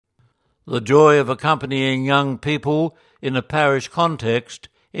The joy of accompanying young people in a parish context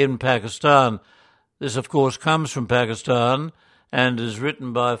in Pakistan. This, of course, comes from Pakistan and is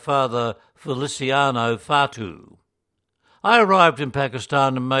written by Father Feliciano Fatu. I arrived in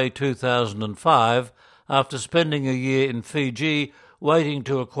Pakistan in May 2005 after spending a year in Fiji waiting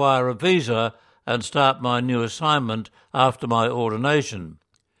to acquire a visa and start my new assignment after my ordination.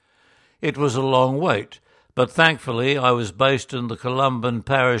 It was a long wait, but thankfully I was based in the Columban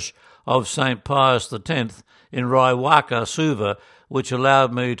parish of St. Pius X in Raiwaka, Suva, which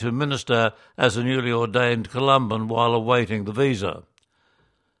allowed me to minister as a newly ordained Columban while awaiting the visa.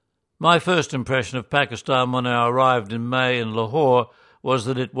 My first impression of Pakistan when I arrived in May in Lahore was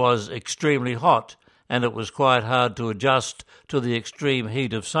that it was extremely hot and it was quite hard to adjust to the extreme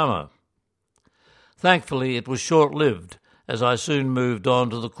heat of summer. Thankfully, it was short-lived, as I soon moved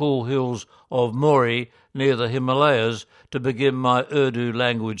on to the cool hills of Mori near the Himalayas to begin my Urdu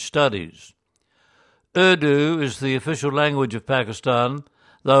language studies. Urdu is the official language of Pakistan,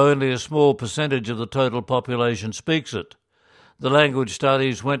 though only a small percentage of the total population speaks it. The language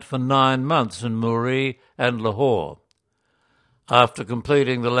studies went for 9 months in Mori and Lahore. After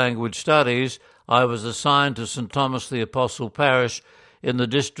completing the language studies, I was assigned to St. Thomas the Apostle Parish in the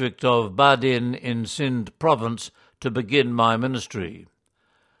district of Badin in Sindh province to begin my ministry.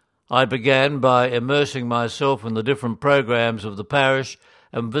 I began by immersing myself in the different programs of the parish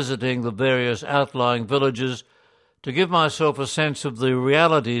and visiting the various outlying villages to give myself a sense of the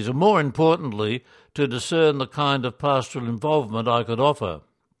realities and, more importantly, to discern the kind of pastoral involvement I could offer.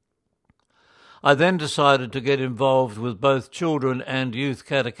 I then decided to get involved with both children and youth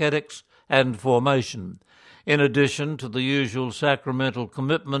catechetics and formation, in addition to the usual sacramental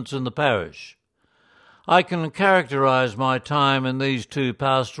commitments in the parish. I can characterize my time in these two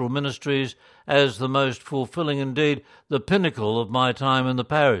pastoral ministries as the most fulfilling, indeed the pinnacle of my time in the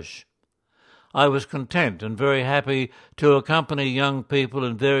parish. I was content and very happy to accompany young people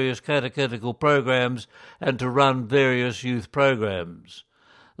in various catechetical programs and to run various youth programs.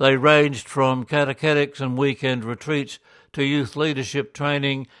 They ranged from catechetics and weekend retreats to youth leadership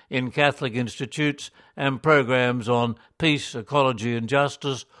training in Catholic institutes and programs on peace, ecology and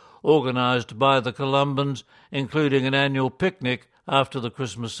justice organised by the Columbans, including an annual picnic after the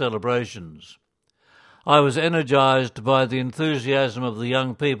Christmas celebrations. I was energised by the enthusiasm of the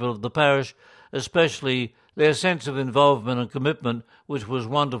young people of the parish, especially their sense of involvement and commitment, which was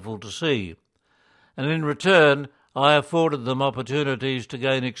wonderful to see. And in return, I afforded them opportunities to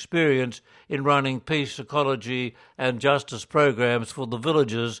gain experience in running peace, ecology and justice programs for the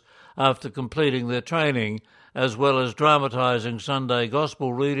villagers after completing their training, as well as dramatising Sunday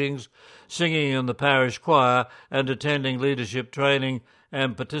gospel readings, singing in the parish choir and attending leadership training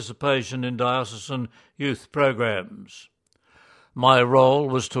and participation in diocesan youth programs. My role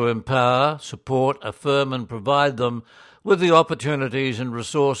was to empower, support, affirm and provide them with the opportunities and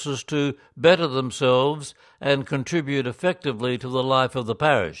resources to better themselves and contribute effectively to the life of the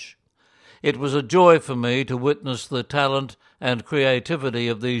parish. It was a joy for me to witness the talent and creativity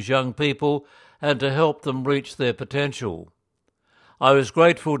of these young people and to help them reach their potential. I was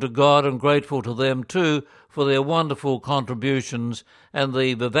grateful to God and grateful to them too for their wonderful contributions and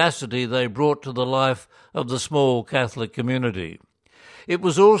the vivacity they brought to the life of the small Catholic community. It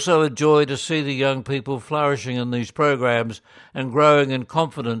was also a joy to see the young people flourishing in these programs and growing in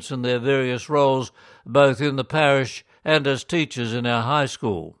confidence in their various roles, both in the parish and as teachers in our high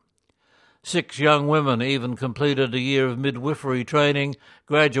school. 6 young women even completed a year of midwifery training,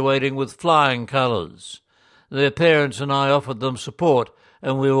 graduating with flying colours. Their parents and I offered them support,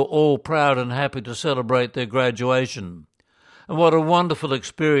 and we were all proud and happy to celebrate their graduation. And what a wonderful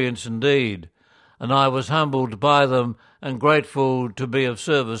experience indeed! And I was humbled by them and grateful to be of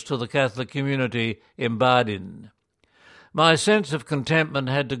service to the Catholic community in Badin. My sense of contentment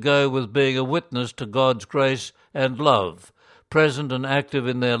had to go with being a witness to God's grace and love, present and active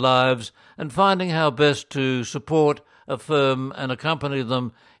in their lives, and finding how best to support, affirm and accompany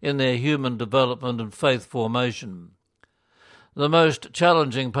them in their human development and faith formation. The most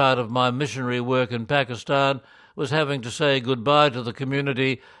challenging part of my missionary work in Pakistan was having to say goodbye to the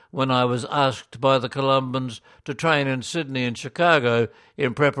community when I was asked by the Columbans to train in Sydney and Chicago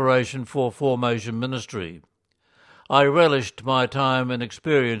in preparation for formation ministry. I relished my time and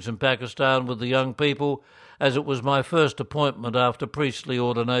experience in Pakistan with the young people, as it was my first appointment after priestly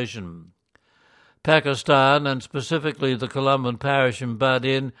ordination. Pakistan, and specifically the Columban parish in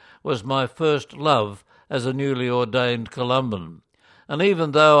Badin, was my first love as a newly ordained Columban, and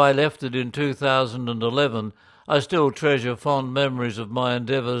even though I left it in 2011, I still treasure fond memories of my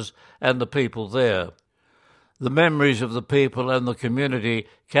endeavours and the people there. The memories of the people and the community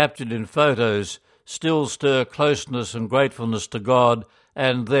captured in photos still stir closeness and gratefulness to God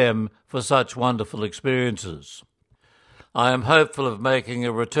and them for such wonderful experiences. I am hopeful of making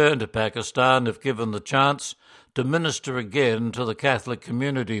a return to Pakistan if given the chance to minister again to the Catholic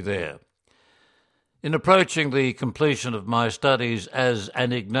community there. In approaching the completion of my studies as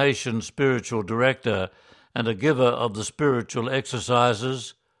an Ignatian spiritual director and a giver of the spiritual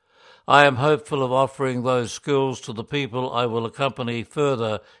exercises, I am hopeful of offering those skills to the people I will accompany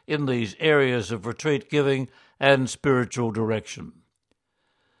further in these areas of retreat giving and spiritual direction.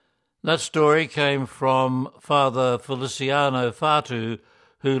 That story came from Father Feliciano Fatu,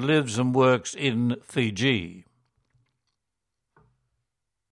 who lives and works in Fiji.